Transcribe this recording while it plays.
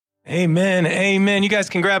Amen. Amen. You guys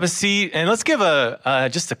can grab a seat and let's give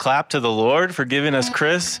just a clap to the Lord for giving us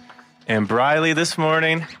Chris and Briley this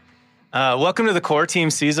morning. Welcome to the core team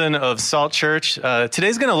season of Salt Church.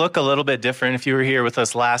 Today's going to look a little bit different. If you were here with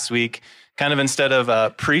us last week, kind of instead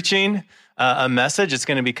of preaching a message, it's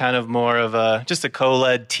going to be kind of more of just a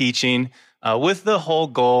co-led teaching with the whole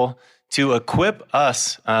goal to equip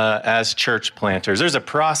us as church planters. There's a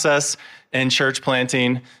process in church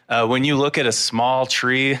planting. When you look at a small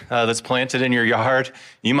tree that's planted in your yard,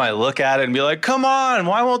 you might look at it and be like, come on,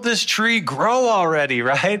 why won't this tree grow already,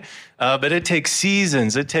 right? But it takes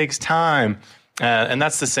seasons, it takes time. And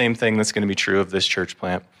that's the same thing that's going to be true of this church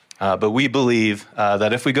plant. But we believe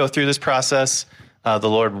that if we go through this process, the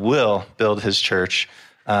Lord will build his church.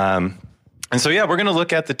 We're going to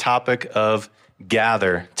look at the topic of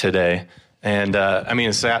gather today. And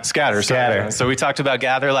scatter. So we talked about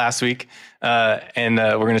gather last week, and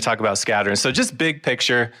we're going to talk about scatter. And so just big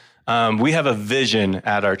picture, we have a vision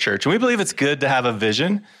at our church, and we believe it's good to have a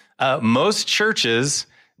vision. Most churches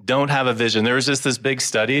don't have a vision. There was just this big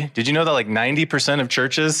study. Did you know that like 90% of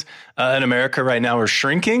churches in America right now are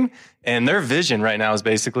shrinking? And their vision right now is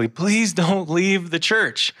basically, please don't leave the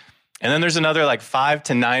church. And then there's another like 5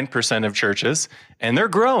 to 9% of churches, and they're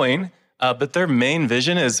growing. But their main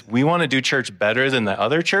vision is we want to do church better than the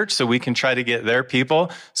other church so we can try to get their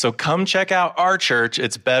people. So come check out our church.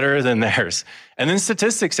 It's better than theirs. And then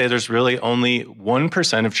statistics say there's really only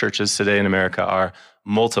 1% of churches today in America are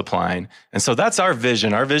multiplying. And so that's our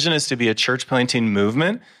vision. Our vision is to be a church planting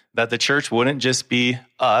movement, that the church wouldn't just be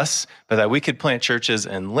us, but that we could plant churches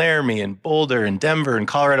in Laramie and Boulder and Denver and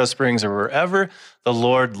Colorado Springs or wherever the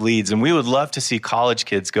Lord leads. And we would love to see college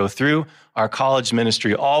kids go through our college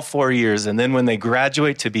ministry all 4 years, and then when they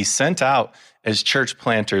graduate to be sent out as church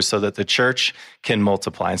planters so that the church can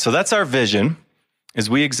multiply. And so that's our vision, is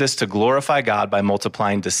we exist to glorify God by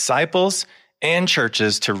multiplying disciples and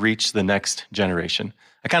churches to reach the next generation.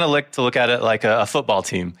 I kind of like to look at it like a football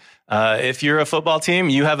team. If you're a football team,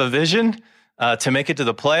 you have a vision to make it to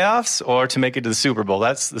the playoffs or to make it to the Super Bowl.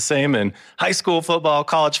 That's the same in high school football,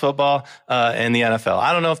 college football, and the NFL.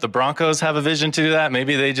 I don't know if the Broncos have a vision to do that.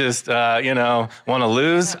 Maybe they just, want to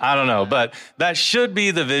lose. I don't know. But that should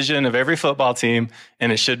be the vision of every football team,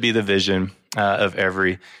 and it should be the vision of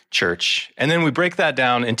every church. And then we break that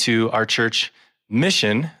down into our church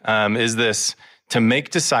mission is this: to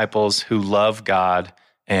make disciples who love God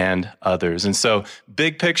and others. And so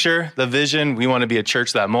big picture, the vision, we want to be a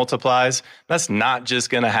church that multiplies. That's not just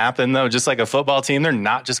going to happen though. Just like a football team, they're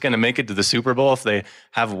not just going to make it to the Super Bowl if they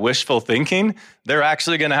have wishful thinking. They're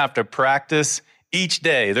actually going to have to practice each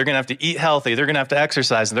day. They're going to have to eat healthy. They're going to have to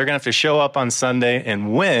exercise. And they're going to have to show up on Sunday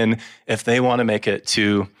and win if they want to make it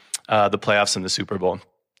to the playoffs and the Super Bowl.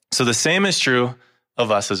 So the same is true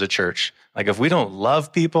of us as a church. Like if we don't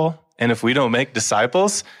love people and if we don't make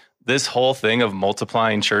disciples, this whole thing of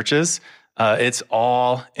multiplying churches, it's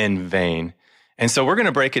all in vain. And so we're going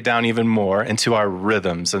to break it down even more into our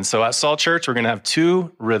rhythms. And so at Salt Church, we're going to have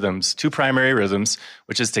two primary rhythms,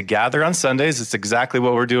 which is to gather on Sundays. It's exactly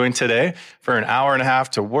what we're doing today for an hour and a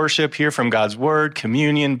half to worship, hear from God's word,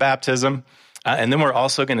 communion, baptism. And then we're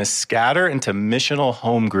also going to scatter into missional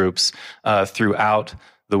home groups throughout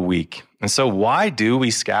the week. And so why do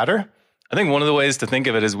we scatter? I think one of the ways to think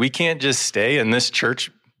of it is we can't just stay in this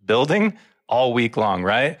church building all week long,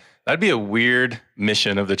 right? That'd be a weird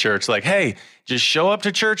mission of the church. Like, hey, just show up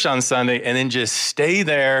to church on Sunday and then just stay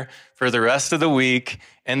there for the rest of the week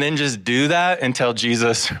and then just do that until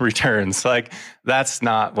Jesus returns. Like, that's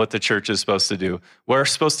not what the church is supposed to do. We're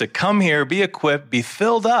supposed to come here, be equipped, be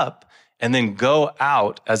filled up, and then go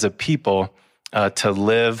out as a people to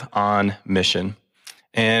live on mission.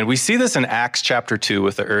 And we see this in Acts chapter 2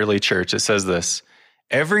 with the early church. It says this: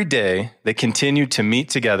 every day they continued to meet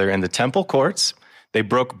together in the temple courts. They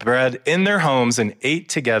broke bread in their homes and ate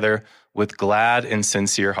together with glad and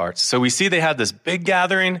sincere hearts. So we see they had this big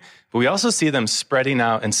gathering, but we also see them spreading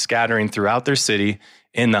out and scattering throughout their city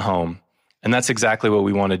in the home. And that's exactly what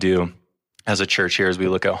we want to do as a church here as we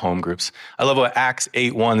look at home groups. I love what Acts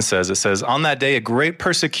 8:1 says. It says, on that day, a great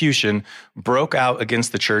persecution broke out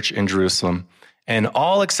against the church in Jerusalem, and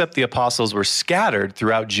all except the apostles were scattered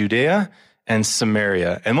throughout Judea and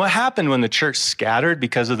Samaria. And what happened when the church scattered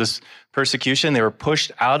because of this persecution? They were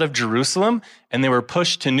pushed out of Jerusalem and they were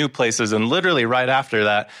pushed to new places. And literally right after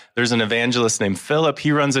that, there's an evangelist named Philip.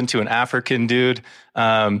 He runs into an African dude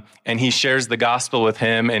and he shares the gospel with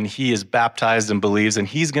him, and he is baptized and believes, and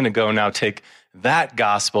he's going to go now take that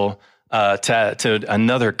gospel to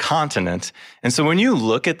another continent. And so when you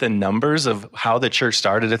look at the numbers of how the church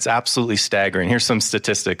started, it's absolutely staggering. Here's some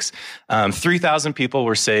statistics. 3,000 people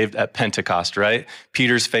were saved at Pentecost, right?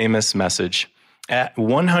 Peter's famous message. At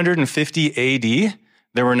 150 AD,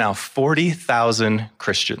 there were now 40,000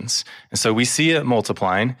 Christians. And so we see it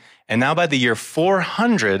multiplying. And now by the year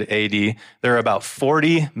 400 AD, there are about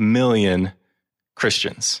 40 million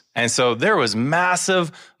Christians. And so there was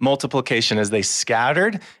massive multiplication as they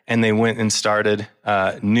scattered and they went and started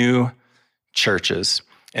new churches.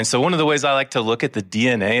 And so one of the ways I like to look at the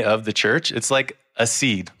DNA of the church, it's like a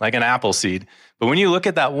seed, like an apple seed. But when you look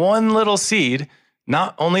at that one little seed,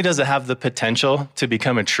 not only does it have the potential to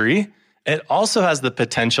become a tree, it also has the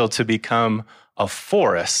potential to become a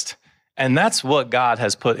forest. And that's what God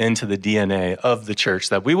has put into the DNA of the church,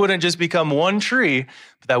 that we wouldn't just become one tree,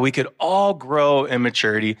 but that we could all grow in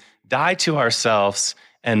maturity, die to ourselves,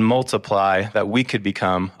 and multiply, that we could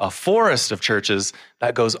become a forest of churches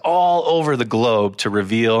that goes all over the globe to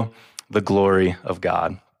reveal the glory of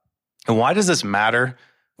God. And why does this matter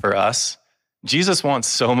for us? Jesus wants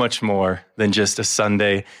so much more than just a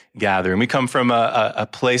Sunday gathering. We come from a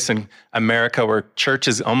place in America where church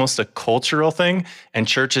is almost a cultural thing and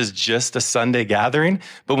church is just a Sunday gathering.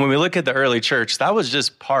 But when we look at the early church, that was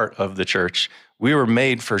just part of the church. We were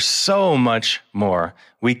made for so much more.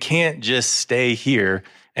 We can't just stay here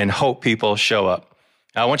and hope people show up.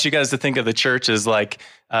 I want you guys to think of the church as like,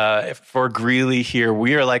 for Greeley here,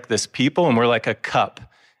 we are like this people and we're like a cup.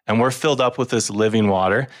 And we're filled up with this living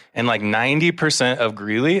water. And like 90% of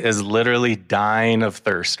Greeley is literally dying of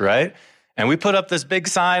thirst, right? And we put up this big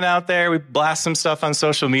sign out there. We blast some stuff on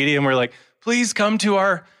social media. And we're like, please come to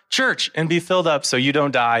our church and be filled up so you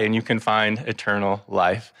don't die and you can find eternal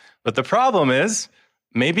life. But the problem is,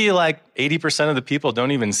 maybe like 80% of the people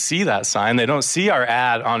don't even see that sign. They don't see our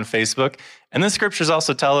ad on Facebook. And the scriptures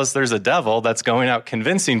also tell us there's a devil that's going out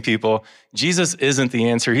convincing people Jesus isn't the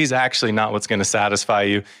answer. He's actually not what's going to satisfy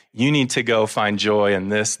you. You need to go find joy in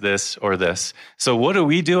this, or this. So what do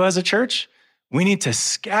we do as a church? We need to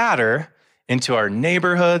scatter into our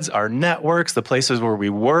neighborhoods, our networks, the places where we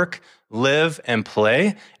work, live, and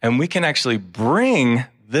play. And we can actually bring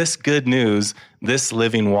this good news, this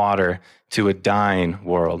living water, to a dying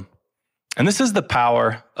world. And this is the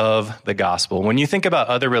power of the gospel. When you think about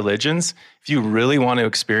other religions, if you really want to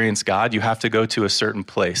experience God, you have to go to a certain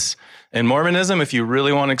place. In Mormonism, if you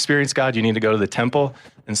really want to experience God, you need to go to the temple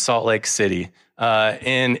in Salt Lake City.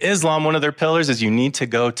 In Islam, one of their pillars is you need to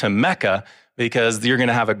go to Mecca because you're going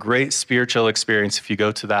to have a great spiritual experience if you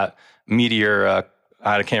go to that meteor,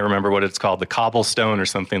 I can't remember what it's called, the cobblestone or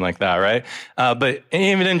something like that, right? But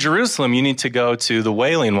even in Jerusalem, you need to go to the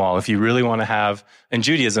Wailing Wall if you really want to have, in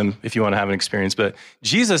Judaism, if you want to have an experience. But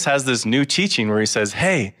Jesus has this new teaching where he says,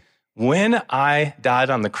 hey, when I died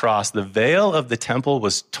on the cross, the veil of the temple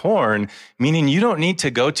was torn, meaning you don't need to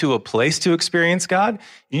go to a place to experience God.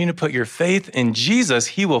 You need to put your faith in Jesus.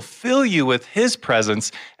 He will fill you with his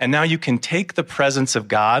presence, and now you can take the presence of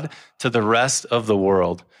God to the rest of the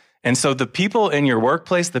world. And so the people in your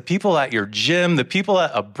workplace, the people at your gym, the people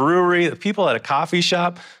at a brewery, the people at a coffee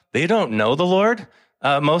shop, they don't know the Lord,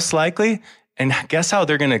 most likely. And guess how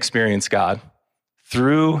they're going to experience God?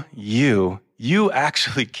 Through you. You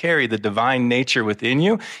actually carry the divine nature within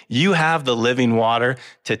you. You have the living water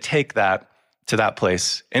to take that to that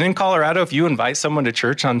place. And in Colorado, if you invite someone to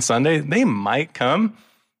church on Sunday, they might come,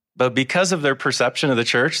 but because of their perception of the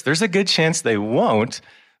church, there's a good chance they won't.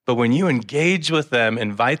 But when you engage with them,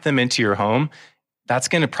 invite them into your home, that's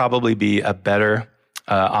going to probably be a better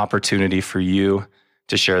opportunity for you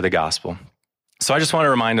to share the gospel. So I just want to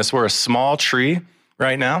remind us, we're a small tree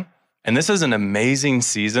right now, and this is an amazing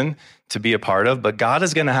season to be a part of, but God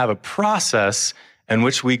is going to have a process in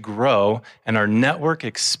which we grow and our network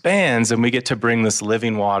expands and we get to bring this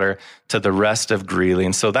living water to the rest of Greeley.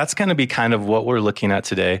 And so that's going to be kind of what we're looking at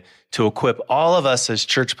today to equip all of us as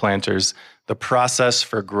church planters, the process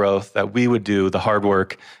for growth that we would do, the hard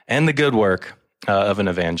work and the good work of an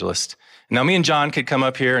evangelist. Now, me and John could come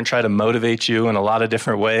up here and try to motivate you in a lot of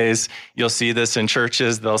different ways. You'll see this in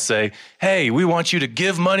churches. They'll say, hey, we want you to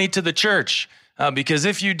give money to the church because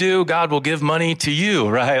if you do, God will give money to you,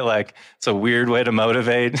 right? Like, it's a weird way to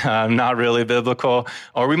motivate, not really biblical.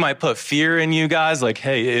 Or we might put fear in you guys, like,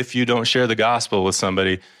 hey, if you don't share the gospel with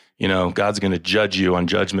somebody, you know, God's going to judge you on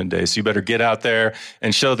Judgment Day. So you better get out there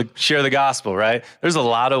and share the gospel, right? There's a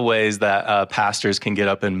lot of ways that pastors can get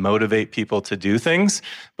up and motivate people to do things.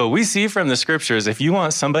 But we see from the scriptures, if you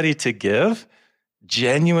want somebody to give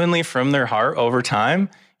genuinely from their heart over time,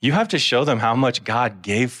 You have to show them how much God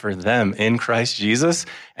gave for them in Christ Jesus.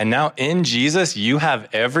 And now in Jesus, you have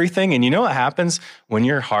everything. And you know what happens when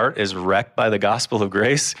your heart is wrecked by the gospel of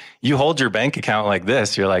grace? You hold your bank account like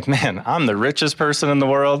this. You're like, man, I'm the richest person in the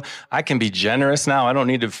world. I can be generous now. I don't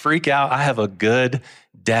need to freak out. I have a good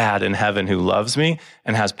dad in heaven who loves me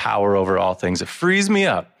and has power over all things. It frees me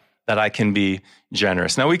up that I can be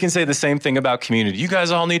generous. Now, we can say the same thing about community. You guys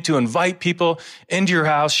all need to invite people into your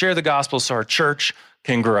house, share the gospel so our church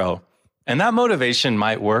can grow. And that motivation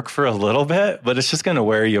might work for a little bit, but it's just going to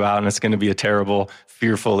wear you out and it's going to be a terrible,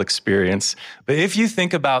 fearful experience. But if you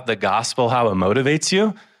think about the gospel, how it motivates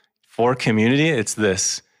you for community, it's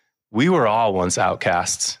this. We were all once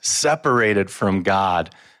outcasts, separated from God,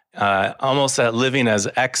 almost living as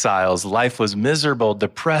exiles. Life was miserable,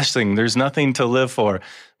 depressing. There's nothing to live for.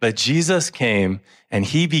 But Jesus came and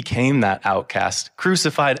he became that outcast,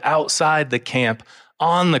 crucified outside the camp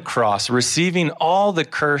on the cross, receiving all the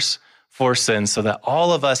curse for sin so that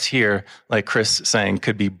all of us here, like Chris saying,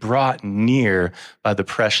 could be brought near by the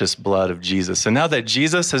precious blood of Jesus. And now that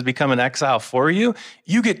Jesus has become an exile for you,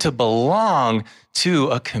 you get to belong to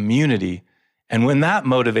a community. And when that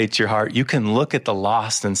motivates your heart, you can look at the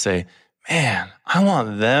lost and say, man, I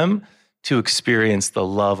want them to experience the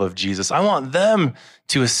love of Jesus. I want them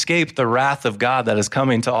to escape the wrath of God that is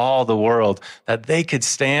coming to all the world, that they could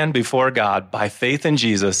stand before God by faith in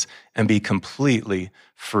Jesus and be completely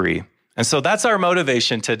free. And so that's our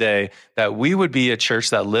motivation today, that we would be a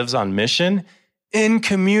church that lives on mission in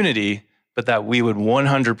community, but that we would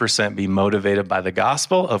 100% be motivated by the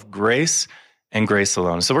gospel of grace and grace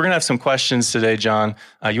alone. So we're going to have some questions today, John.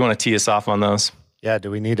 You want to tee us off on those? Yeah,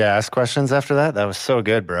 do we need to ask questions after that? That was so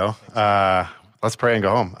good, bro. Let's pray and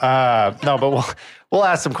go home. No, but we'll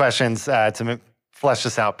ask some questions to flesh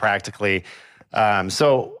this out practically.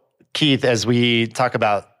 So, Keith, as we talk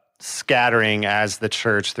about scattering as the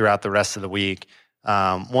church throughout the rest of the week,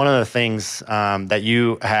 one of the things that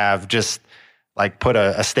you have just like put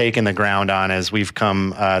a stake in the ground on as we've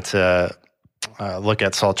come to look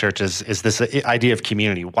at Salt Church is this idea of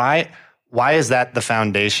community. Why is that the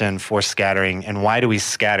foundation for scattering, and why do we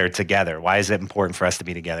scatter together? Why is it important for us to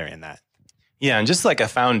be together in that? Yeah, and just like a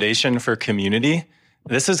foundation for community,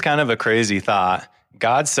 this is kind of a crazy thought.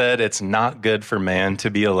 God said it's not good for man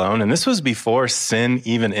to be alone, and this was before sin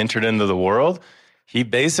even entered into the world. He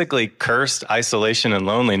basically cursed isolation and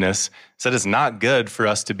loneliness, said it's not good for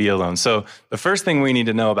us to be alone. So the first thing we need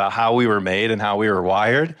to know about how we were made and how we were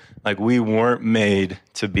wired, like we weren't made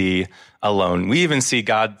to be alone. We even see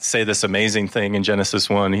God say this amazing thing in Genesis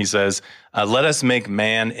 1. He says, let us make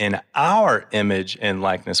man in our image and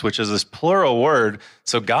likeness, which is this plural word.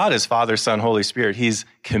 So God is Father, Son, Holy Spirit. He's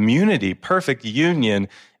community, perfect union,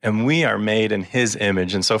 and we are made in his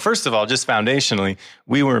image. And so first of all, just foundationally,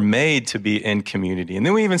 we were made to be in community. And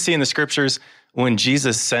then we even see in the scriptures, when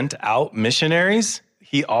Jesus sent out missionaries,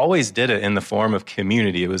 he always did it in the form of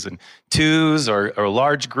community. It was in twos or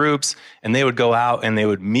large groups, and they would go out and they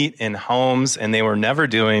would meet in homes, and they were never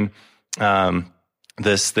doing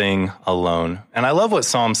this thing alone. And I love what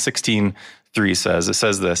Psalm 16:3 says. It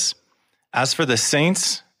says this, as for the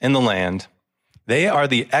saints in the land, they are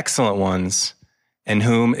the excellent ones in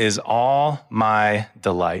whom is all my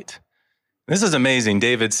delight. This is amazing.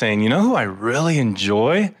 David saying, you know who I really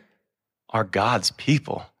enjoy are God's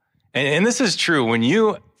people. And this is true. When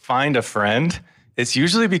you find a friend, it's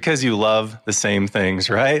usually because you love the same things,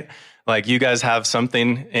 right? Like you guys have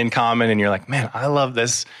something in common and you're like, man, I love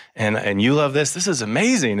this and you love this. This is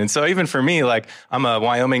amazing. And so even for me, like I'm a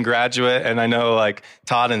Wyoming graduate and I know like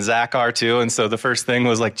Todd and Zach are too. And so the first thing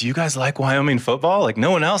was like, do you guys like Wyoming football? Like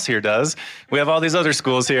no one else here does. We have all these other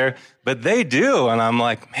schools here, but they do. And I'm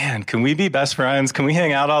like, man, can we be best friends? Can we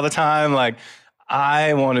hang out all the time? Like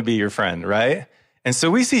I want to be your friend, right? And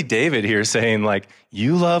so we see David here saying like,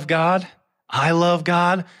 you love God, I love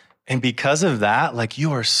God. And because of that, like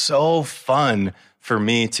you are so fun for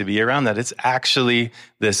me to be around that it's actually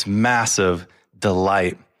this massive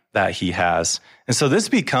delight that he has. And so this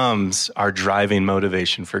becomes our driving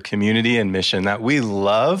motivation for community and mission, that we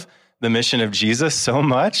love the mission of Jesus so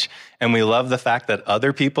much. And we love the fact that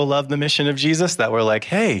other people love the mission of Jesus, that we're like,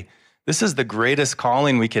 hey, this is the greatest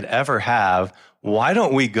calling we could ever have. Why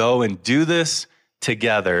don't we go and do this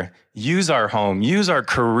together? Use our home, use our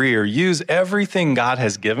career, use everything God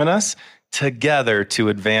has given us together to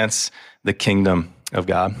advance the kingdom of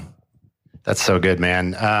God. That's so good,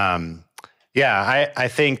 man. I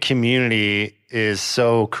think community is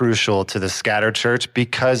so crucial to the scattered church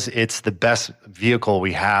because it's the best vehicle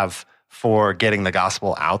we have for getting the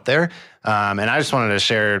gospel out there. And I just wanted to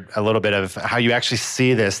share a little bit of how you actually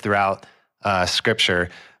see this throughout Scripture.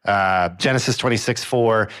 Genesis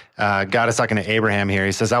 26:4, God is talking to Abraham here.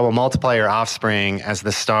 He says, I will multiply your offspring as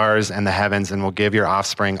the stars and the heavens and will give your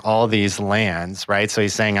offspring all these lands, right? So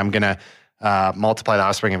he's saying, I'm going to multiply the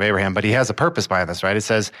offspring of Abraham, but he has a purpose behind this, right? It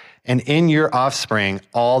says, and in your offspring,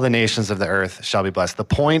 all the nations of the earth shall be blessed. The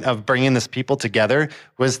point of bringing this people together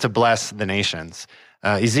was to bless the nations.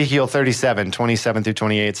 Ezekiel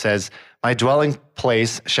 37:27-28 says, my dwelling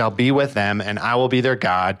place shall be with them, and I will be their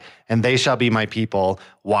God, and they shall be my people.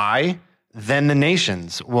 Why? Then the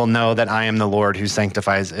nations will know that I am the Lord who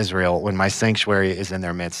sanctifies Israel when my sanctuary is in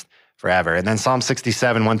their midst forever. And then Psalm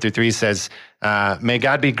 67, 1-3 says, may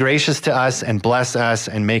God be gracious to us and bless us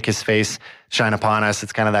and make his face shine upon us.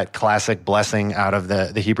 It's kind of that classic blessing out of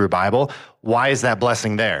the Hebrew Bible. Why is that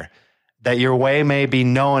blessing there? That your way may be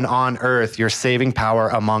known on earth, your saving power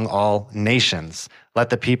among all nations.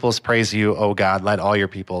 Let the peoples praise you, O God. Let all your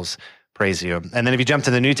peoples praise you. And then if you jump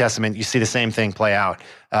to the New Testament, you see the same thing play out.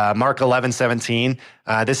 Mark 11:17,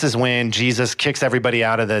 this is when Jesus kicks everybody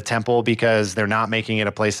out of the temple because they're not making it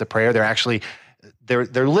a place of prayer.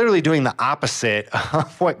 They're literally doing the opposite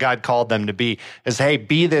of what God called them to be, is, hey,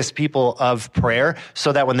 be this people of prayer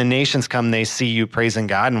so that when the nations come, they see you praising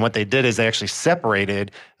God. And what they did is they actually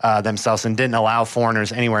separated themselves and didn't allow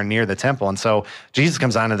foreigners anywhere near the temple. And so Jesus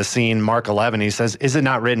comes onto the scene, Mark 11, he says, is it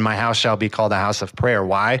not written, my house shall be called a house of prayer?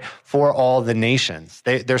 Why? For all the nations.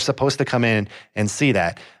 They're supposed to come in and see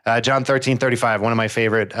that. John 13:35, one of my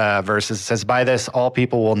favorite verses, says, by this, all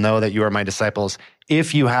people will know that you are my disciples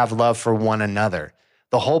if you have love for one another.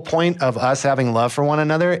 The whole point of us having love for one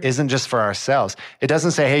another isn't just for ourselves. It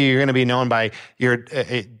doesn't say, hey, you're going to be known by you're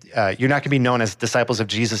not going to be known as disciples of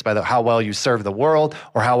Jesus by how well you serve the world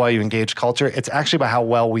or how well you engage culture. It's actually by how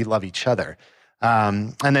well we love each other.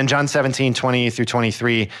 And then John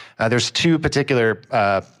 17:20-23, there's two particular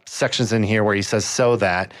sections in here where he says, so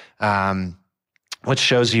that, which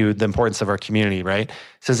shows you the importance of our community, right? It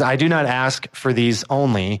says, I do not ask for these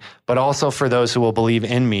only, but also for those who will believe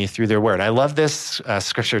in me through their word. I love this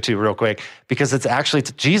scripture too, real quick, because it's actually,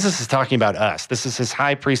 Jesus is talking about us. This is his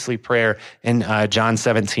high priestly prayer in John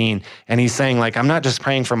 17. And he's saying, like, I'm not just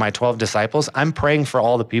praying for my 12 disciples, I'm praying for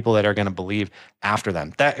all the people that are going to believe after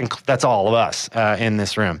them. That's all of us in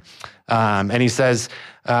this room. And he says,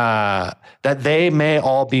 that they may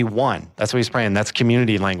all be one. That's what he's praying. That's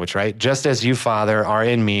community language, right? Just as you, Father, are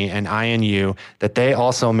in me and I in you, that they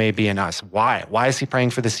also may be in us. Why? Why is he praying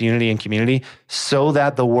for this unity and community? So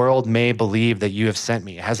that the world may believe that you have sent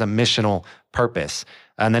me. It has a missional purpose.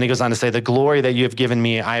 And then he goes on to say, the glory that you have given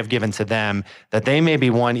me, I have given to them, that they may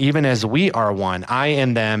be one, even as we are one, I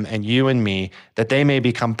in them and you in me, that they may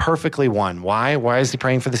become perfectly one. Why? Why is he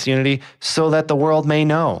praying for this unity? So that the world may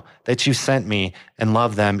know that you sent me and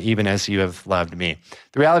love them even as you have loved me.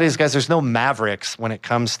 The reality is, guys, there's no mavericks when it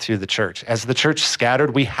comes to the church. As the church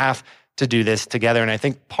scattered, we have to do this together. And I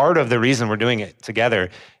think part of the reason we're doing it together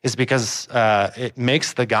is because it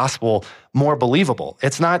makes the gospel more believable.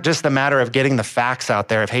 It's not just a matter of getting the facts out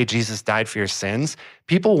there of, hey, Jesus died for your sins.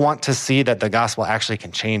 People want to see that the gospel actually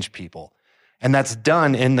can change people. And that's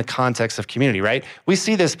done in the context of community, right? We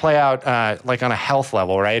see this play out like on a health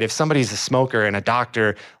level, right? If somebody's a smoker and a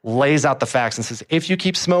doctor lays out the facts and says, if you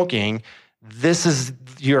keep smoking, this is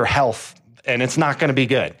your health and it's not going to be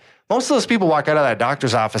good. Most of those people walk out of that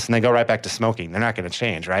doctor's office and they go right back to smoking. They're not going to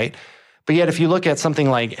change, right? But yet, if you look at something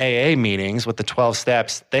like AA meetings with the 12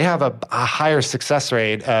 steps, they have a higher success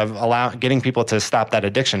rate of getting people to stop that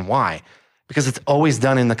addiction. Why? Because it's always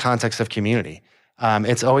done in the context of community.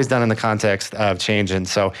 It's always done in the context of change. And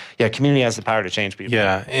so, yeah, community has the power to change people.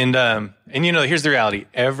 Yeah. And here's the reality.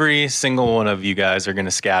 Every single one of you guys are going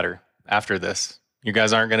to scatter after this. You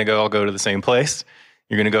guys aren't going to all go to the same place.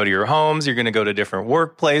 You're going to go to your homes. You're going to go to different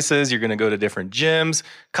workplaces. You're going to go to different gyms,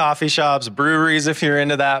 coffee shops, breweries, if you're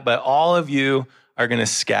into that. But all of you are going to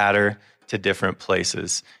scatter to different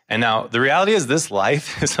places. And now the reality is this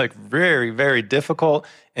life is like very, very difficult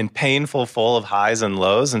and painful, full of highs and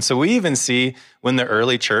lows. And so we even see when the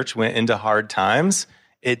early church went into hard times,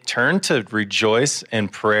 it turned to rejoice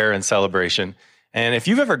and prayer and celebration. And if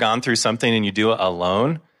you've ever gone through something and you do it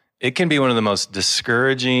alone, it can be one of the most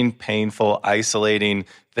discouraging, painful, isolating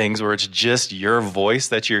things where it's just your voice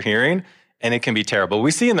that you're hearing, and it can be terrible.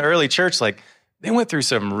 We see in the early church, like, they went through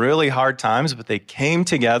some really hard times, but they came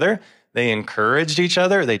together, they encouraged each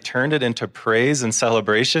other, they turned it into praise and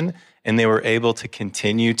celebration, and they were able to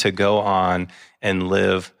continue to go on and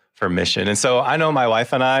live for mission. And so I know my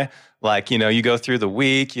wife and I, Like, you go through the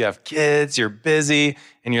week, you have kids, you're busy,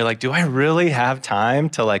 and you're like, do I really have time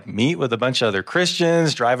to like meet with a bunch of other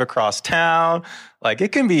Christians, drive across town? Like,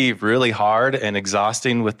 it can be really hard and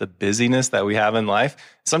exhausting with the busyness that we have in life.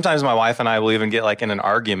 Sometimes my wife and I will even get like in an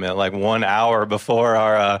argument like 1 hour before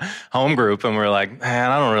our home group, and we're like, man,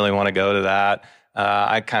 I don't really want to go to that.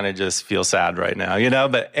 I kind of just feel sad right now,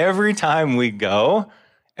 But every time we go,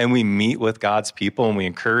 and we meet with God's people and we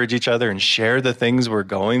encourage each other and share the things we're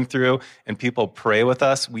going through and people pray with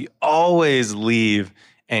us, we always leave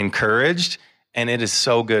encouraged. And it is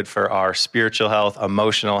so good for our spiritual health,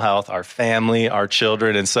 emotional health, our family, our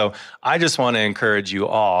children. And so I just want to encourage you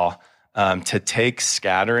all to take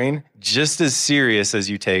scattering just as serious as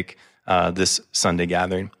you take this Sunday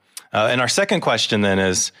gathering. And our second question then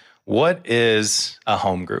is, what is a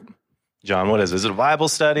home group? John, what is it? Is it a Bible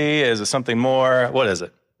study? Is it something more? What is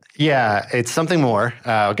it? Yeah, it's something more.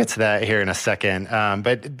 I'll get to that here in a second.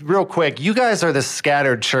 But real quick, you guys are the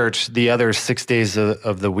scattered church the other 6 days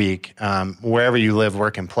of the week, wherever you live,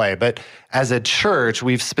 work, and play. But as a church,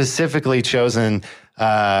 we've specifically chosen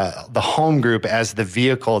the home group as the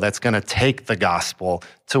vehicle that's going to take the gospel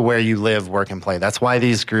to where you live, work, and play. That's why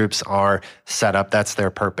these groups are set up. That's their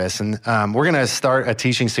purpose. And we're going to start a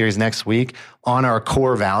teaching series next week on our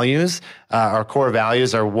core values. Our core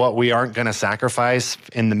values are what we aren't going to sacrifice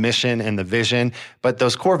in the mission and the vision. But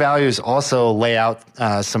those core values also lay out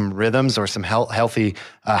some rhythms or some healthy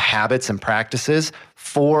habits and practices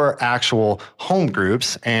for actual home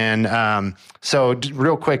groups. And so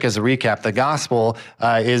real quick as a recap, the gospel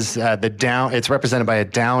is the down. It's represented by a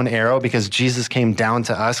down arrow because Jesus came down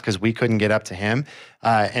to us because we couldn't get up to him.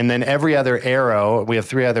 And then every other arrow, we have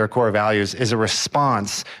 3 other core values, is a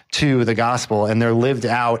response to the gospel. And they're lived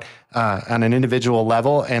out on an individual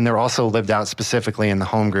level, and they're also lived out specifically in the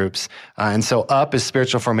home groups. And so up is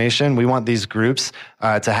spiritual formation. We want these groups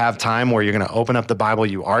to have time where you're going to open up the Bible.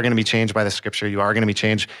 You are going to be changed by the scripture. You are going to be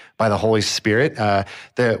changed by the Holy Spirit.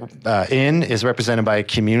 The in is represented by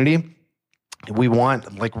community. We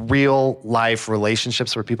want like real life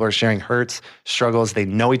relationships where people are sharing hurts, struggles. They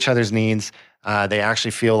know each other's needs. They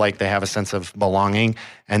actually feel like they have a sense of belonging.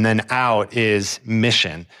 And then out is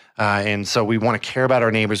mission. And so we want to care about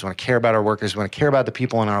our neighbors, we want to care about our workers, we want to care about the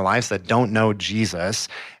people in our lives that don't know Jesus.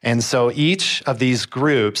 And so each of these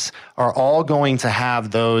groups are all going to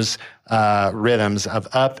have those rhythms of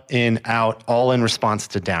up, in, out, all in response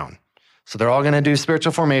to down. So they're all going to do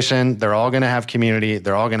spiritual formation. They're all going to have community.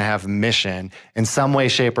 They're all going to have mission in some way,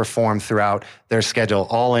 shape, or form throughout their schedule,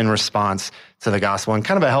 all in response to the gospel. And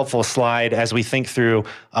kind of a helpful slide as we think through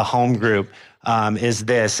a home group is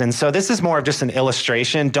this. And so this is more of just an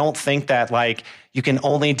illustration. Don't think that like you can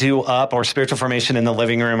only do up or spiritual formation in the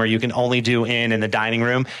living room, or you can only do in the dining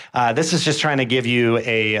room. This is just trying to give you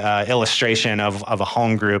a illustration of a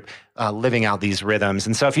home group living out these rhythms.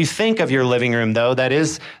 And so if you think of your living room, though, that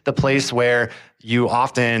is the place where you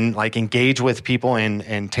often like engage with people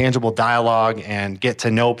in tangible dialogue and get to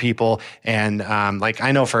know people. And like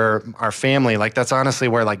I know for our family, like that's honestly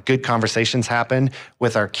where like good conversations happen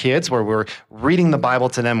with our kids, where we're reading the Bible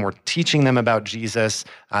to them, we're teaching them about Jesus,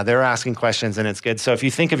 they're asking questions, and it's good. So if you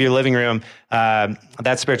think of your living room,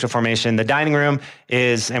 that's spiritual formation. The dining room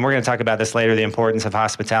is, and we're going to talk about this later, the importance of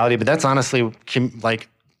hospitality, but that's honestly like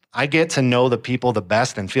I get to know the people the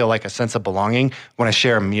best and feel like a sense of belonging when I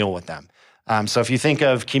share a meal with them. So if you think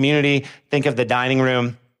of community, think of the dining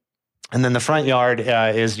room. And then the front yard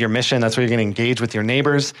is your mission. That's where you're going to engage with your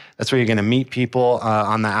neighbors. That's where you're going to meet people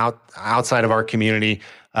on the outside of our community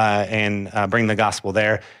and bring the gospel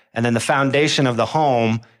there. And then the foundation of the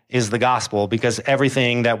home is the gospel, because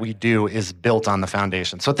everything that we do is built on the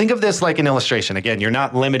foundation. So think of this like an illustration. Again, you're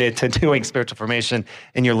not limited to doing spiritual formation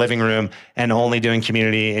in your living room and only doing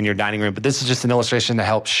community in your dining room. But this is just an illustration to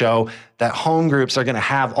help show that home groups are going to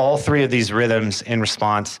have all 3 of these rhythms in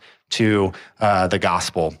response to the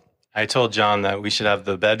gospel. I told John that we should have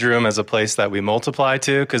the bedroom as a place that we multiply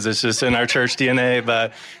to, because it's just in our church DNA,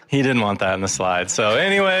 but he didn't want that in the slide. So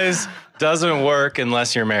anyways, doesn't work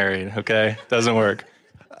unless you're married, okay? Doesn't work.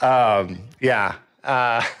 Yeah.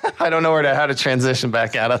 I don't know how to transition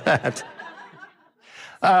back out of that.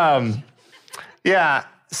 Yeah.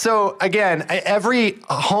 So again, every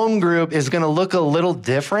home group is going to look a little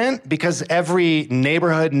different because every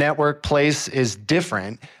neighborhood, network, place is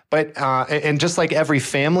different. But, and just like every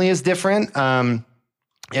family is different,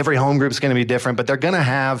 Every home group is going to be different, but they're going to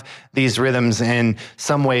have these rhythms in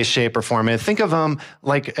some way, shape, or form. And think of them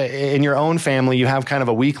like in your own family, you have kind of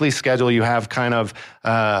a weekly schedule. You have kind of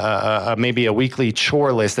maybe a weekly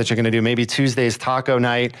chore list that you're going to do. Maybe Tuesday's taco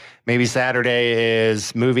night. Maybe Saturday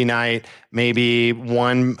is movie night. Maybe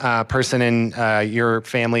one person in your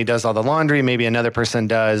family does all the laundry. Maybe another person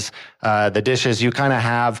does the dishes. You kind of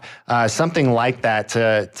have something like that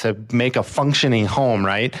to make a functioning home,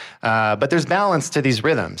 right? But there's balance to these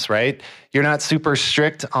rhythms, right? You're not super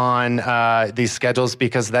strict on these schedules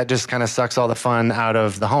because that just kind of sucks all the fun out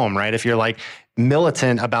of the home, right? If you're like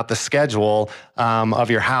militant about the schedule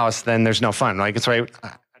of your house, then there's no fun. Like it's right.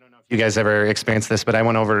 You guys ever experienced this, but I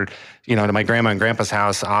went over, to my grandma and grandpa's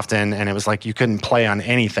house often, and it was like you couldn't play on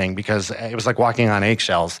anything because it was like walking on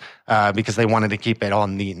eggshells because they wanted to keep it all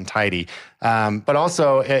neat and tidy. But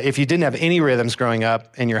also, if you didn't have any rhythms growing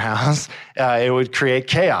up in your house, it would create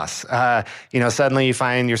chaos. Suddenly you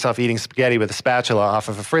find yourself eating spaghetti with a spatula off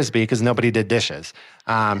of a Frisbee because nobody did dishes.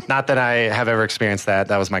 Not that I have ever experienced that.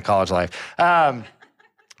 That was my college life.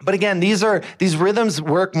 But again, these rhythms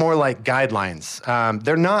work more like guidelines.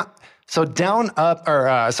 They're not. So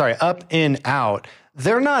up, in, out,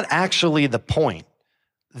 they're not actually the point.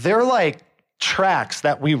 They're like tracks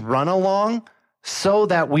that we run along so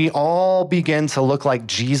that we all begin to look like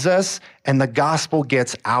Jesus and the gospel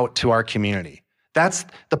gets out to our community.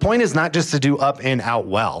 The point is not just to do up, in, out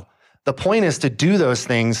well. The point is to do those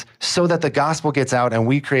things so that the gospel gets out and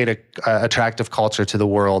we create a attractive culture to the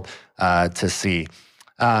world to see.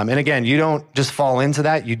 And again, you don't just fall into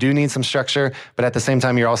that. You do need some structure, but at the same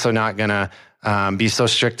time, you're also not going to be so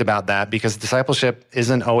strict about that because discipleship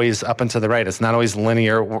isn't always up and to the right. It's not always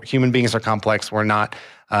linear. Human beings are complex. We're not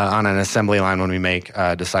on an assembly line when we make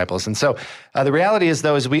disciples. And so the reality is,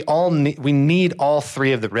 though, is we need all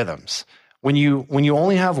three of the rhythms. When you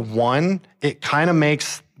only have one, it kind of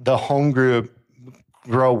makes the home group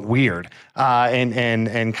grow weird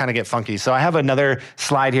and kind of get funky. So I have another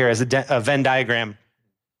slide here as a Venn diagram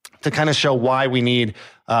to kind of show why we need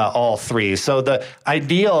all three. So the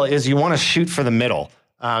ideal is you want to shoot for the middle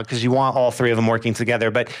because you want all three of them working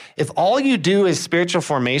together. But if all you do is spiritual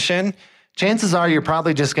formation, chances are you're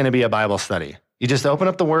probably just going to be a Bible study. You just open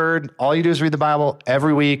up the Word. All you do is read the Bible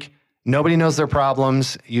every week. Nobody knows their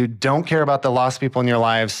problems. You don't care about the lost people in your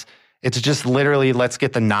lives. It's just literally let's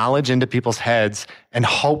get the knowledge into people's heads and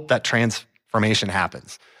hope that transformation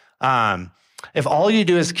happens. If all you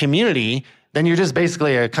do is community, then you're just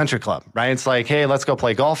basically a country club, right? It's like, hey, let's go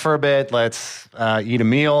play golf for a bit. Let's eat a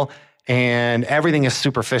meal. And everything is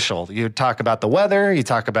superficial. You talk about the weather. You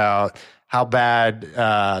talk about how bad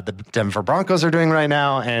the Denver Broncos are doing right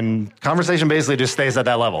now. And conversation basically just stays at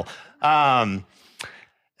that level.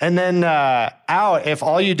 And then out, if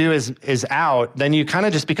all you do is out, then you kind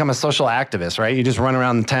of just become a social activist, right? You just run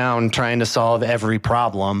around town trying to solve every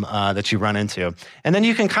problem that you run into. And then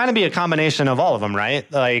you can kind of be a combination of all of them,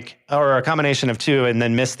 right? Or a combination of two and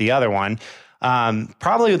then miss the other one.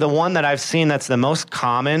 Probably the one that I've seen that's the most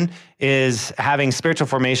common is having spiritual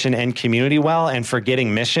formation and community well and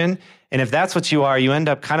forgetting mission. And if that's what you are, you end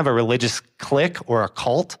up kind of a religious clique or a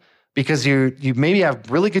cult. Because you maybe have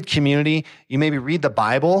really good community, you maybe read the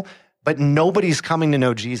Bible, but nobody's coming to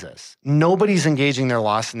know Jesus. Nobody's engaging their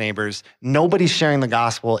lost neighbors. Nobody's sharing the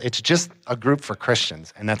gospel. It's just a group for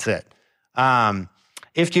Christians, and that's it.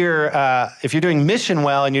 If you're doing mission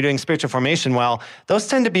well and you're doing spiritual formation well, those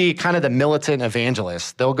tend to be kind of the militant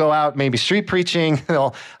evangelists. They'll go out maybe street preaching.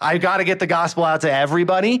 I got to get the gospel out to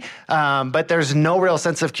everybody, but there's no real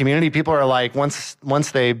sense of community. People are like, once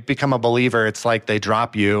they become a believer, it's like they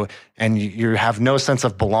drop you and you have no sense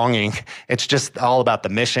of belonging. It's just all about the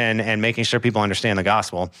mission and making sure people understand the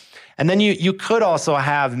gospel. And then you could also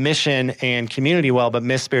have mission and community well, but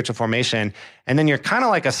miss spiritual formation. And then you're kind of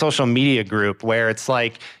like a social media group where it's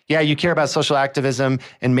like, yeah, you care about social activism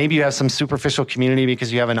and maybe you have some superficial community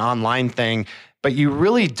because you have an online thing, but you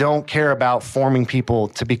really don't care about forming people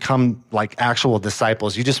to become like actual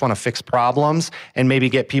disciples. You just want to fix problems and maybe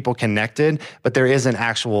get people connected, but there isn't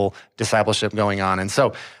actual discipleship going on. And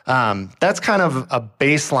so that's kind of a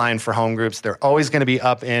baseline for home groups. They're always going to be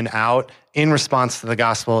up and out. In response to the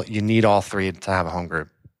gospel, you need all three to have a home group.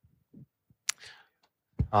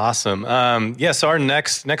 Awesome. So our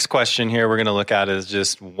next question here we're going to look at is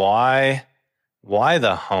just why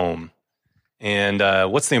the home? And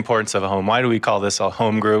what's the importance of a home? Why do we call this a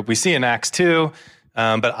home group? We see in Acts 2,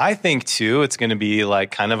 but I think too, it's going to be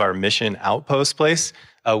like kind of our mission outpost place.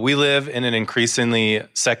 We live in an increasingly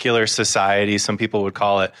secular society. Some people would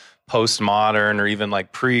call it postmodern or even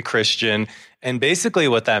like pre-Christian. And basically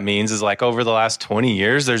what that means is like over the last 20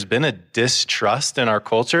 years, there's been a distrust in our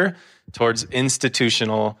culture towards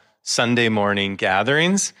institutional Sunday morning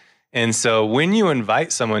gatherings. And so when you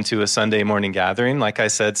invite someone to a Sunday morning gathering, like I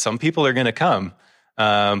said, some people are going to come.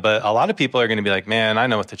 But a lot of people are going to be like, man, I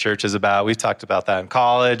know what the church is about. We've talked about that in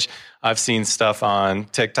college. I've seen stuff on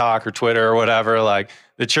TikTok or Twitter or whatever. Like,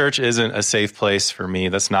 the church isn't a safe place for me.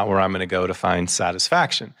 That's not where I'm going to go to find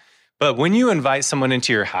satisfaction. But when you invite someone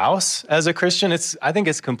into your house as a Christian, I think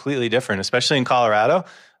it's completely different, especially in Colorado,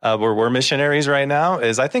 where we're missionaries right now.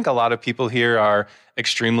 I think a lot of people here are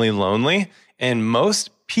extremely lonely. And most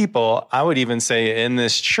people, I would even say in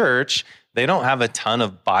this church, they don't have a ton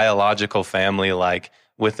of biological family like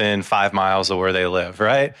within 5 miles of where they live,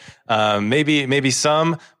 right? Maybe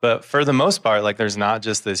some, but for the most part, like there's not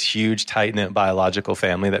just this huge tight-knit biological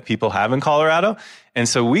family that people have in Colorado. And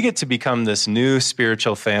so we get to become this new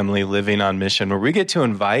spiritual family living on mission where we get to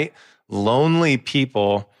invite lonely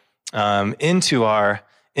people into our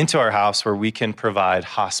house where we can provide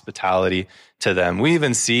hospitality to them. We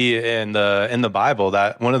even see in the Bible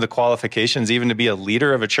that one of the qualifications even to be a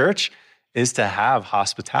leader of a church is to have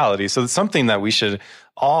hospitality. So it's something that we should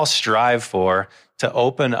all strive for, to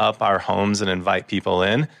open up our homes and invite people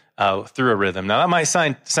in through a rhythm. Now, that might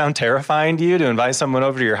sound terrifying to you to invite someone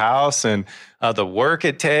over to your house and the work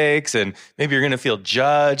it takes, and maybe you're going to feel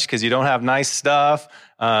judged because you don't have nice stuff.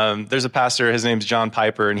 There's a pastor, his name's John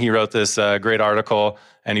Piper, and he wrote this great article,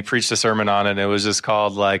 and he preached a sermon on it, and it was just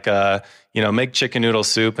called like, make chicken noodle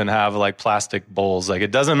soup and have like plastic bowls. Like,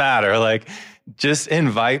 it doesn't matter. Like, just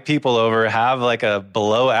invite people over, have like a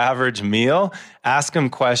below average meal, ask them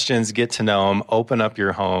questions, get to know them, open up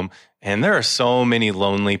your home. And there are so many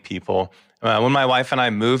lonely people. When my wife and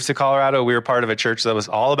I moved to Colorado, we were part of a church that was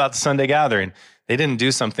all about the Sunday gathering. They didn't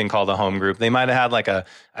do something called a home group. They might have had like a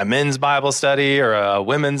men's Bible study or a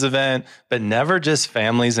women's event, but never just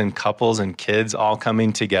families and couples and kids all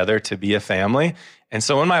coming together to be a family. And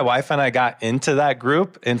so when my wife and I got into that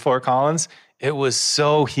group in Fort Collins, it was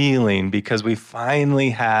so healing because we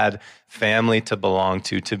finally had family to belong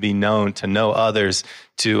to be known, to know others,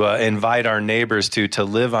 to invite our neighbors to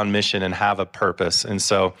live on mission and have a purpose. And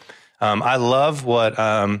so I love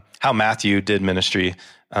how Matthew did ministry.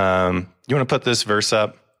 You want to put this verse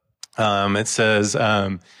up? It says,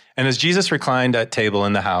 and as Jesus reclined at table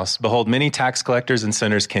in the house, behold, many tax collectors and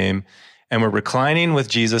sinners came and were reclining with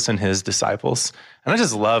Jesus and his disciples. And I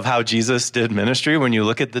just love how Jesus did ministry when you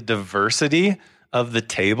look at the diversity of the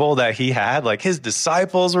table that he had. Like, his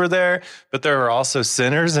disciples were there, but there were also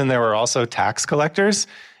sinners and there were also tax collectors.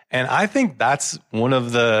 And I think that's one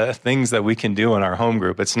of the things that we can do in our home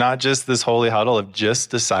group. It's not just this holy huddle of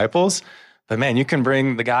just disciples, but man, you can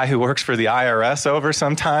bring the guy who works for the IRS over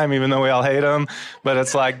sometime, even though we all hate him. But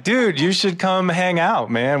it's like, dude, you should come hang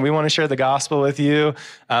out, man. We want to share the gospel with you.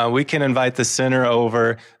 We can invite the sinner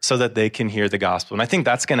over so that they can hear the gospel. And I think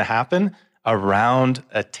that's going to happen around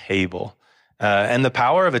a table. And the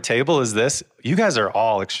power of a table is this. You guys are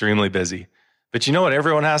all extremely busy. But you know what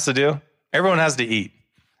everyone has to do? Everyone has to eat.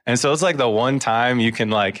 And so it's like the one time you can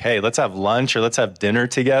like, hey, let's have lunch or let's have dinner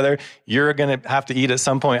together. You're going to have to eat at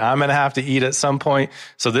some point. I'm going to have to eat at some point.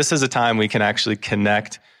 So this is a time we can actually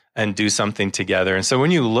connect and do something together. And so when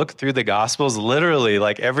you look through the Gospels, literally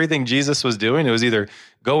like everything Jesus was doing, it was either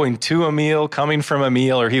going to a meal, coming from a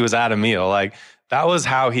meal, or he was at a meal. Like, that was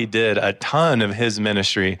how he did a ton of his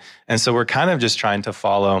ministry. And so we're kind of just trying to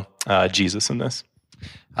follow Jesus in this.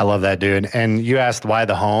 I love that, dude. And you asked why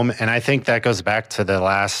the home, and I think that goes back to the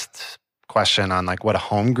last question on like what a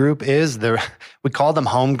home group is. We call them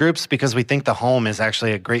home groups because we think the home is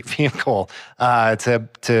actually a great vehicle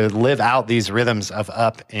to live out these rhythms of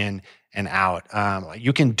up in and out.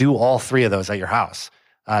 You can do all three of those at your house.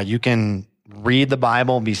 You can read the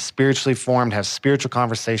Bible, be spiritually formed, have spiritual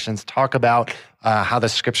conversations, talk about how the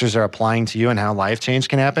scriptures are applying to you and how life change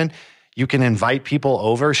can happen. You can invite people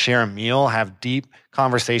over, share a meal, have deep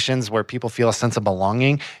conversations where people feel a sense of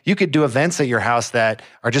belonging. You could do events at your house that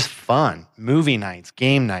are just fun, movie nights,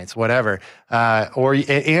 game nights, whatever.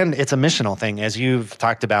 And it's a missional thing, as you've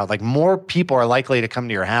talked about. Like, more people are likely to come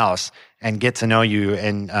to your house and get to know you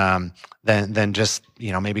and than just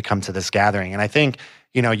maybe come to this gathering. And I think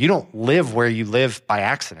you don't live where you live by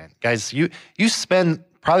accident, guys. You spend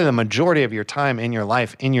probably the majority of your time in your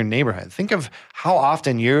life in your neighborhood. Think of how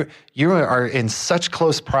often you are in such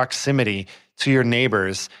close proximity to your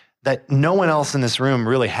neighbors that no one else in this room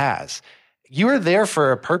really has. You are there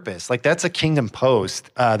for a purpose. Like, that's a kingdom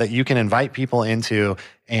post that you can invite people into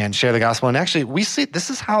and share the gospel. And actually, we see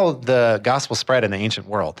this is how the gospel spread in the ancient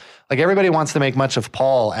world. Like, everybody wants to make much of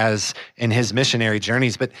Paul as in his missionary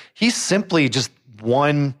journeys, but he's simply just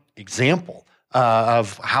one example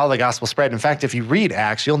of how the gospel spread. In fact, if you read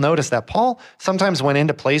Acts, you'll notice that Paul sometimes went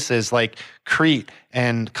into places like Crete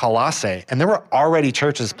and Colossae, and there were already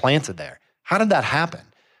churches planted there. How did that happen?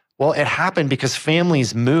 Well, it happened because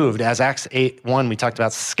families moved, as Acts 8:1 we talked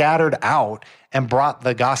about, scattered out and brought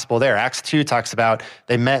the gospel there. Acts 2 talks about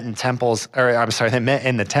they met in temples, they met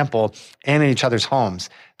in the temple and in each other's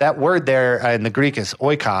homes. That word there in the Greek is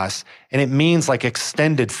oikos, and it means like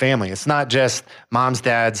extended family. It's not just moms,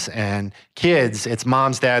 dads, and kids. It's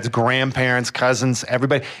moms, dads, grandparents, cousins,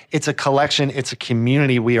 everybody. It's a collection. It's a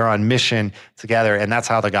community. We are on mission together, and that's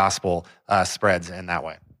how the gospel spreads in that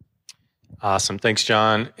way. Awesome. Thanks,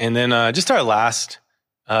 John. And then just our last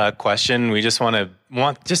question. We just want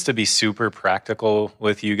to be super practical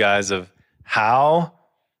with you guys of how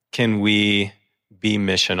can we be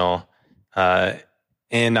missional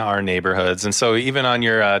in our neighborhoods. And so even on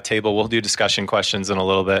your table, we'll do discussion questions in a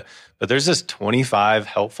little bit, but there's just 25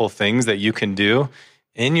 helpful things that you can do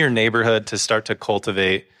in your neighborhood to start to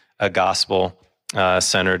cultivate a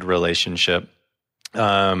gospel-centered relationship.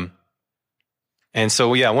 And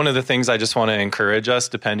so, yeah, one of the things I just want to encourage us,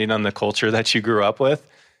 depending on the culture that you grew up with,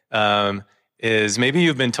 is maybe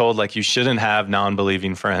you've been told like you shouldn't have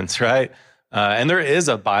non-believing friends, right? And there is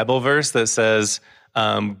a Bible verse that says,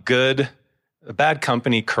 bad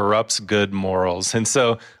company corrupts good morals. And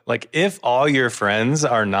so, like, if all your friends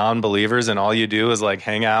are non-believers and all you do is like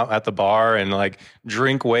hang out at the bar and like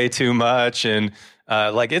drink way too much, and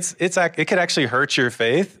it could actually hurt your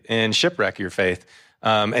faith and shipwreck your faith.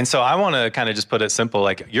 And so I want to kind of just put it simple,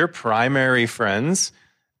 like your primary friends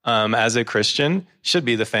as a Christian should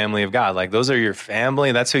be the family of God. Like those are your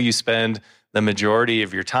family. That's who you spend the majority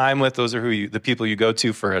of your time with. Those are the people you go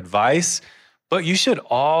to for advice. But you should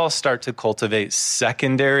all start to cultivate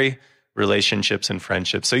secondary relationships and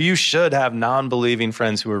friendships. So you should have non-believing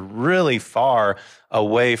friends who are really far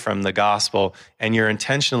away from the gospel, and you're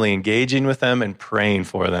intentionally engaging with them and praying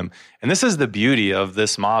for them. And this is the beauty of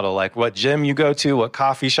this model. Like what gym you go to, what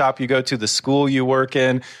coffee shop you go to, the school you work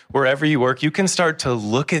in, wherever you work, you can start to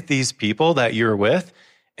look at these people that you're with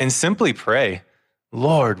and simply pray,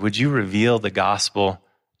 Lord, would you reveal the gospel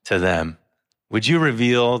to them? Would you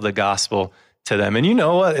reveal the gospel to them? And you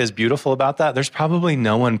know what is beautiful about that? There's probably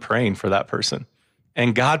no one praying for that person.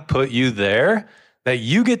 And God put you there that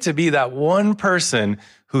you get to be that one person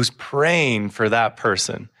who's praying for that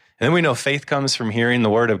person. And then we know faith comes from hearing the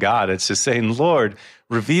word of God. It's just saying, Lord,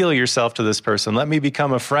 reveal yourself to this person. Let me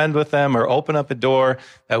become a friend with them, or open up a door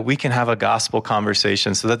that we can have a gospel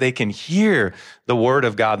conversation so that they can hear the word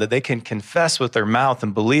of God, that they can confess with their mouth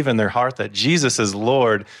and believe in their heart that Jesus is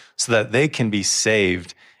Lord so that they can be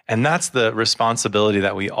saved. And that's the responsibility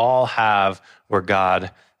that we all have where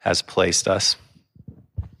God has placed us.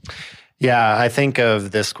 Yeah, I think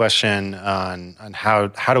of this question on how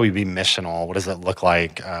do we be missional? What does it look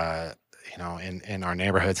like, in our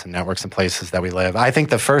neighborhoods and networks and places that we live? I think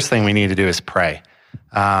the first thing we need to do is pray.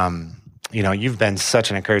 You've been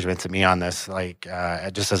such an encouragement to me on this,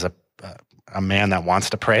 just as a man that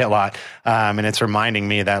wants to pray a lot. And it's reminding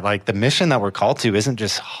me that like the mission that we're called to isn't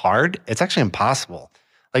just hard, it's actually impossible.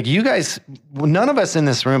 Like you guys, none of us in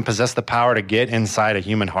this room possess the power to get inside a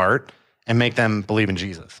human heart and make them believe in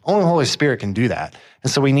Jesus. Only the Holy Spirit can do that. And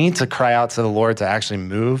so we need to cry out to the Lord to actually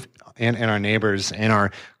move in our neighbors, in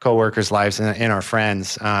our coworkers' lives, in our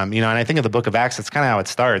friends. And I think of the book of Acts, that's kind of how it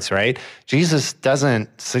starts, right? Jesus doesn't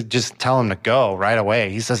just tell them to go right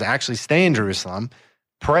away. He says, actually stay in Jerusalem,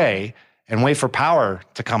 pray, and wait for power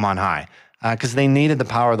to come on high. Because they needed the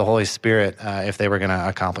power of the Holy Spirit if they were going to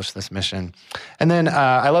accomplish this mission. And then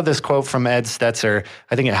I love this quote from Ed Stetzer.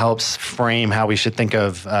 I think it helps frame how we should think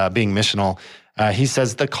of being missional. He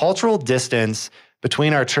says, the cultural distance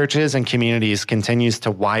between our churches and communities continues to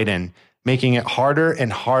widen, making it harder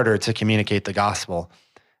and harder to communicate the gospel.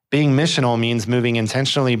 Being missional means moving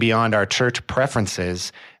intentionally beyond our church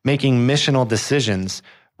preferences, making missional decisions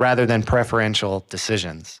rather than preferential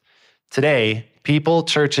decisions. Today, people,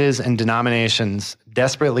 churches, and denominations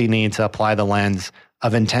desperately need to apply the lens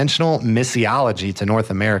of intentional missiology to North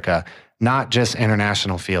America, not just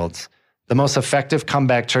international fields. The most effective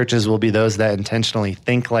comeback churches will be those that intentionally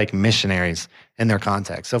think like missionaries in their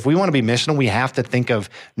context. So if we want to be missional, we have to think of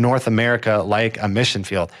North America like a mission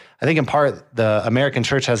field. I think in part, the American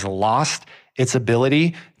church has lost its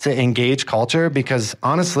ability to engage culture because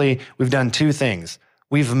honestly, we've done two things.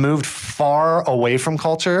 We've moved far away from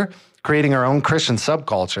culture, creating our own Christian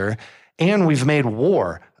subculture, and we've made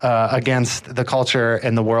war against the culture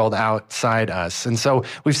and the world outside us. And so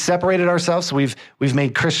we've separated ourselves. We've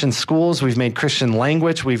made Christian schools, we've made Christian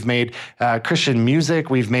language, we've made Christian music,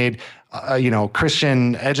 we've made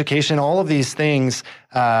Christian education, all of these things.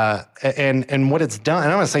 And what it's done,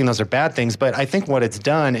 and I'm not saying those are bad things, but I think what it's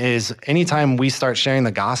done is anytime we start sharing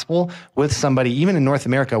the gospel with somebody, even in North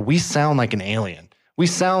America, we sound like an alien. We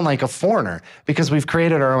sound like a foreigner because we've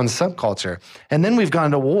created our own subculture. And then we've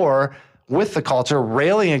gone to war with the culture,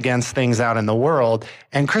 railing against things out in the world,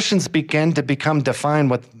 and Christians begin to become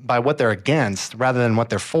defined by what they're against rather than what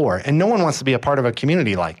they're for. And no one wants to be a part of a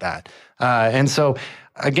community like that. And so,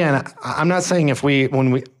 again, I'm not saying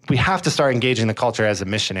when we have to start engaging the culture as a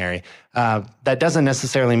missionary. That doesn't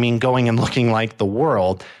necessarily mean going and looking like the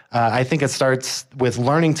world. I think it starts with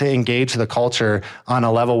learning to engage the culture on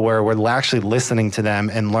a level where we're actually listening to them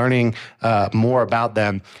and learning more about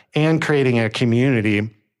them and creating a community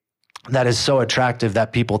that is so attractive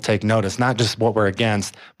that people take notice, not just what we're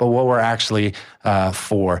against, but what we're actually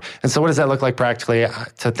for. And so what does that look like practically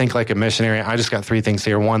to think like a missionary? I just got 3 things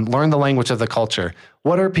here. 1, learn the language of the culture.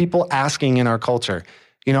 What are people asking in our culture?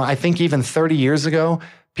 I think even 30 years ago,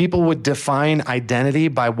 people would define identity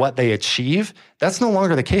by what they achieve. That's no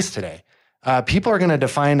longer the case today. People are going to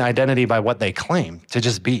define identity by what they claim to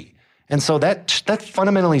just be. And so that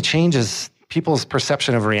fundamentally changes people's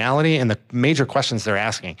perception of reality and the major questions they're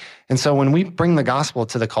asking. And so when we bring the gospel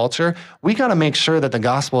to the culture, we got to make sure that the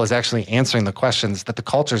gospel is actually answering the questions that the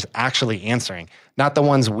culture is actually answering, not the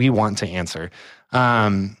ones we want to answer.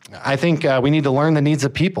 I think we need to learn the needs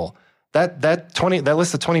of people. That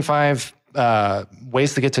list of 25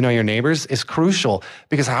 ways to get to know your neighbors is crucial,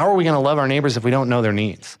 because how are we going to love our neighbors if we don't know their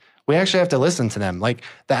needs? We actually have to listen to them. Like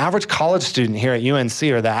the average college student here at UNC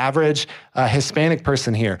or the average Hispanic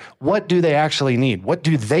person here, what do they actually need? What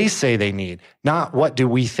do they say they need? Not what do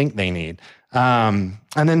we think they need? And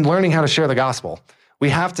then learning how to share the gospel.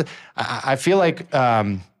 We have to, I feel like,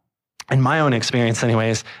 in my own experience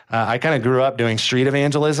anyways, I kind of grew up doing street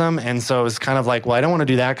evangelism. And so it was kind of like, well, I don't want to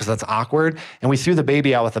do that because that's awkward. And we threw the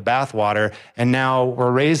baby out with the bathwater. And now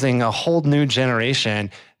we're raising a whole new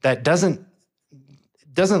generation that doesn't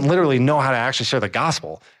literally know how to actually share the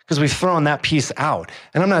gospel because we've thrown that piece out.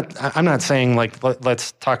 And I'm not saying like,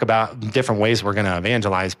 let's talk about different ways we're going to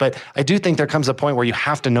evangelize, but I do think there comes a point where you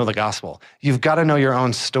have to know the gospel. You've got to know your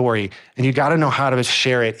own story, and you got to know how to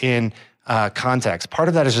share it in context. Part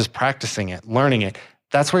of that is just practicing it, learning it.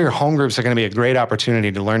 That's where your home groups are going to be a great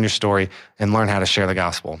opportunity to learn your story and learn how to share the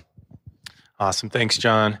gospel. Awesome. Thanks,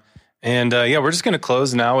 John. And we're just going to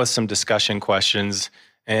close now with some discussion questions.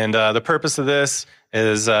 And the purpose of this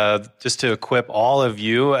is just to equip all of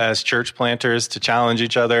you as church planters to challenge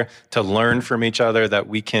each other, to learn from each other, that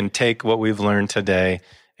we can take what we've learned today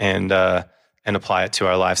and apply it to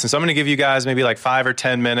our lives. And so I'm going to give you guys maybe like 5 or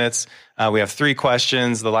 10 minutes. We have 3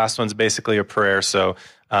 questions. The last one's basically a prayer. So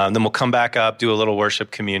then we'll come back up, do a little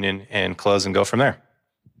worship communion, and close and go from there.